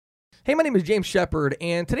Hey, my name is James Shepard,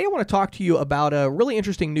 and today I want to talk to you about a really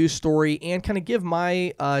interesting news story and kind of give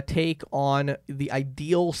my take on the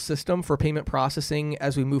ideal system for payment processing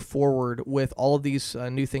as we move forward with all of these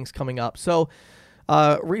new things coming up. So,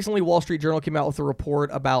 recently, Wall Street Journal came out with a report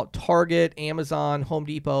about Target, Amazon, Home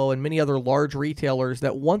Depot, and many other large retailers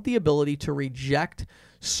that want the ability to reject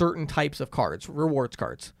certain types of cards, rewards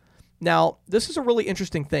cards. Now, this is a really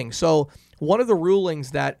interesting thing. So one of the rulings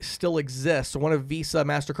that still exists, one of Visa,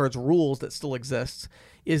 MasterCard's rules that still exists,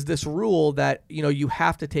 is this rule that, you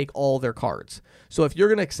have to take all their cards. So if you're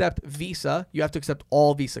going to accept Visa, you have to accept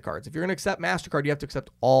all Visa cards. If you're going to accept MasterCard, you have to accept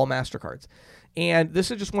all MasterCards. And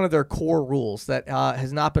this is just one of their core rules that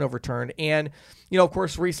has not been overturned. And, of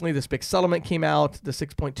course, recently this big settlement came out, the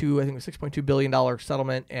 $6.2 billion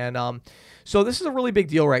settlement. And so this is a really big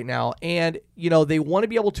deal right now. And, they want to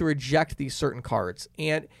be able to reject these certain cards.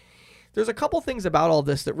 And there's a couple things about all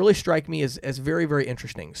this that really strike me as very, very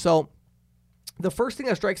interesting. So the first thing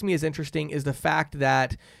that strikes me as interesting is the fact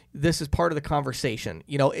that this is part of the conversation.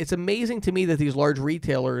 It's amazing to me that these large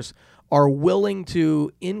retailers are willing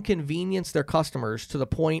to inconvenience their customers to the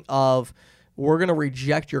point of, we're going to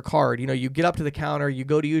reject your card. You get up to the counter, you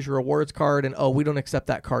go to use your rewards card, and, we don't accept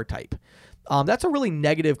that card type. That's a really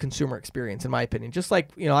negative consumer experience, in my opinion. Just like,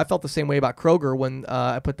 I felt the same way about Kroger when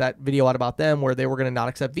I put that video out about them where they were going to not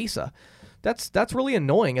accept Visa. That's really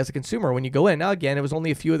annoying as a consumer when you go in. Now, again, it was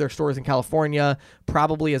only a few of their stores in California,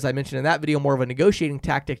 probably, as I mentioned in that video, more of a negotiating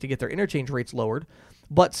tactic to get their interchange rates lowered.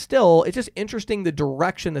 But still, it's just interesting the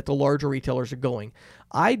direction that the larger retailers are going.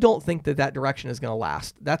 I don't think that direction is going to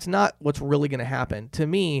last. That's not what's really going to happen. To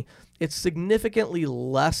me, it's significantly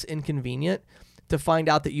less inconvenient to find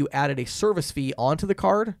out that you added a service fee onto the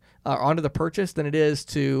card, onto the purchase, than it is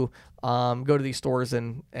to go to these stores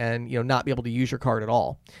and not be able to use your card at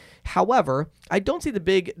all. However, I don't see the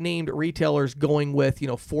big named retailers going with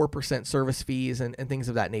 4% service fees and things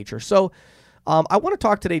of that nature. So I want to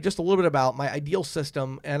talk today just a little bit about my ideal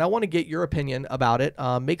system, and I want to get your opinion about it.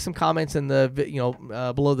 Make some comments in the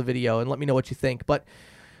below the video and let me know what you think. But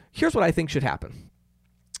here's what I think should happen.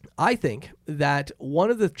 I think that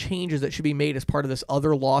one of the changes that should be made as part of this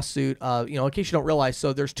other lawsuit, in case you don't realize,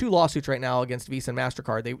 so there's two lawsuits right now against Visa and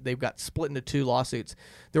MasterCard. They've got split into two lawsuits.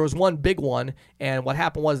 There was one big one, and what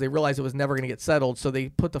happened was they realized it was never going to get settled, so they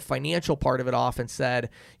put the financial part of it off and said,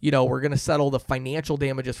 we're going to settle the financial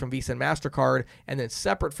damages from Visa and MasterCard, and then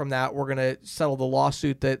separate from that, we're going to settle the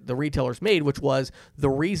lawsuit that the retailers made, which was the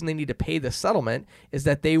reason they need to pay the settlement is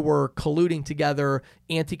that they were colluding together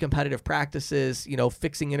anti-competitive practices,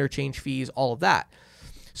 fixing interchange fees, all of that.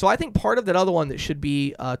 So I think part of that other one that should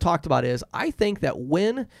be talked about is I think that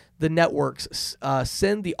when the networks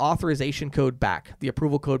send the authorization code back, the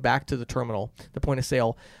approval code back to the terminal, the point of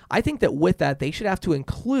sale, I think that with that, they should have to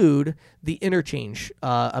include the interchange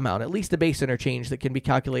amount, at least the base interchange that can be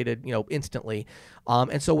calculated, instantly.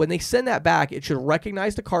 And so when they send that back, it should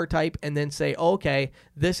recognize the card type and then say, okay,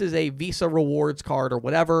 this is a Visa rewards card or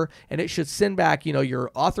whatever, and it should send back, your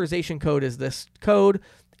authorization code is this code,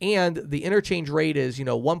 and the interchange rate is,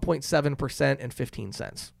 1.7% and 15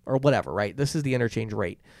 cents or whatever, right? This is the interchange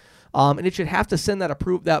rate. And it should have to send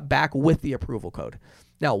that back with the approval code.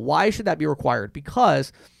 Now, why should that be required?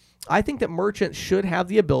 Because I think that merchants should have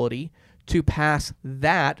the ability to pass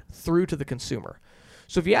that through to the consumer.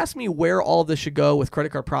 So if you ask me where all of this should go with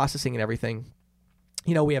credit card processing and everything,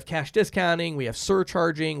 we have cash discounting, we have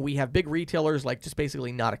surcharging, we have big retailers like just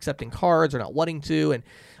basically not accepting cards or not wanting to,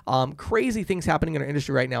 and crazy things happening in our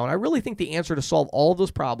industry right now. And I really think the answer to solve all of those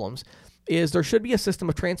problems is there should be a system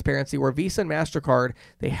of transparency where Visa and MasterCard,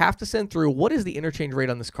 they have to send through what is the interchange rate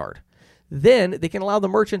on this card. Then they can allow the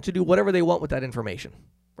merchant to do whatever they want with that information,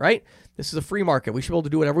 right? This is a free market. We should be able to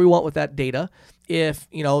do whatever we want with that data. If,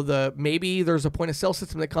 maybe there's a point of sale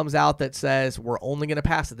system that comes out that says we're only going to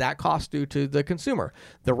pass that cost due to the consumer.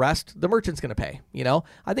 The rest, the merchant's going to pay,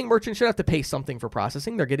 I think merchants should have to pay something for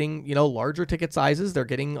processing. They're getting, larger ticket sizes. They're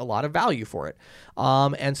getting a lot of value for it.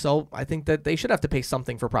 And so I think that they should have to pay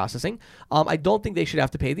something for processing. I don't think they should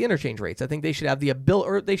have to pay the interchange rates. I think they should have the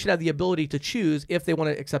ability to choose if they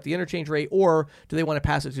want to accept the interchange rate or do they want to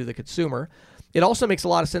pass it to the consumer. It also makes a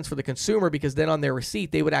lot of sense for the consumer because then on their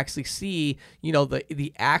receipt, they would actually see,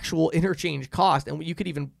 the actual interchange cost. And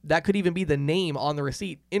that could even be the name on the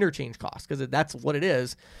receipt, interchange cost, because that's what it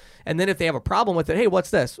is. And then if they have a problem with it, hey,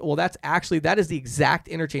 what's this? Well, that is the exact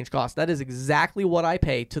interchange cost. That is exactly what I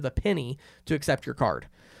pay to the penny to accept your card.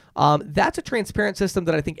 That's a transparent system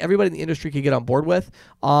that I think everybody in the industry could get on board with.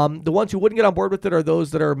 The ones who wouldn't get on board with it are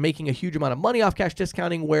those that are making a huge amount of money off cash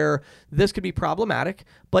discounting, where this could be problematic.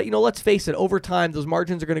 But, let's face it, over time, those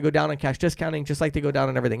margins are going to go down on cash discounting just like they go down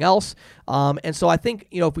on everything else. And so I think,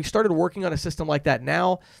 if we started working on a system like that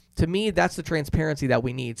now, to me, that's the transparency that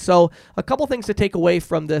we need. So a couple things to take away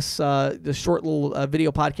from this short little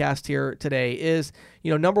video podcast here today is,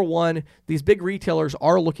 number one, these big retailers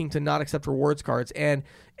are looking to not accept rewards cards. And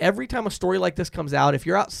every time a story like this comes out, if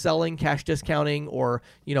you're out selling cash discounting or,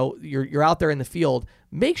 you're out there in the field,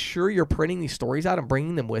 make sure you're printing these stories out and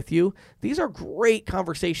bringing them with you. These are great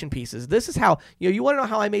conversation pieces. This is how, you want to know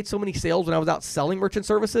how I made so many sales when I was out selling merchant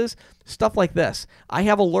services? Stuff like this. I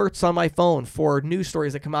have alerts on my phone for news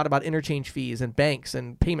stories that come out about interchange fees and banks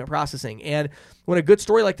and payment processing. And when a good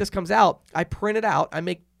story like this comes out, I print it out. I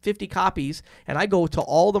make 50 copies, and I go to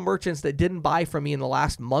all the merchants that didn't buy from me in the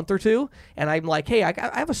last month or two, and I'm like, hey, I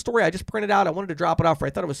have a story I just printed out. I wanted to drop it off. I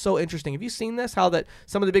thought it was so interesting. Have you seen this? How that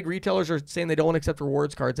some of the big retailers are saying they don't accept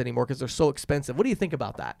rewards cards anymore because they're so expensive. What do you think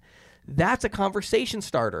about that? That's a conversation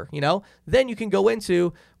starter, Then you can go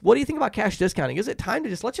into, what do you think about cash discounting? Is it time to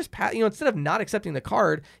let's just instead of not accepting the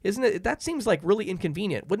card, isn't it, that seems like really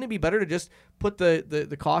inconvenient. Wouldn't it be better to just put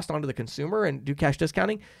the cost onto the consumer and do cash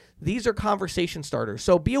discounting? These are conversation starters.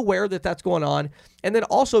 So be aware that that's going on. And then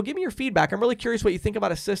also give me your feedback. I'm really curious what you think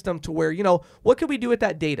about a system to where, what could we do with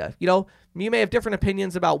that data? You may have different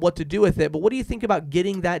opinions about what to do with it, but what do you think about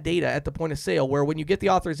getting that data at the point of sale where when you get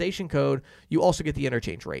the authorization code, you also get the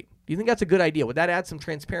interchange rate? Do you think that's a good idea? Would that add some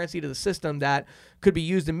transparency to the system that could be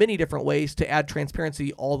used in many different ways to add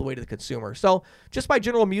transparency all the way to the consumer? So just my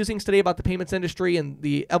general musings today about the payments industry and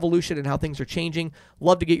the evolution and how things are changing.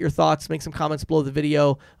 Love to get your thoughts. Make some comments below the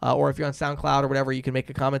video, or if you're on SoundCloud or whatever, you can make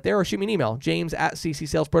a comment there or shoot me an email,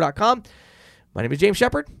 james@ccsalespro.com. My name is James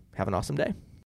Shepard. Have an awesome day.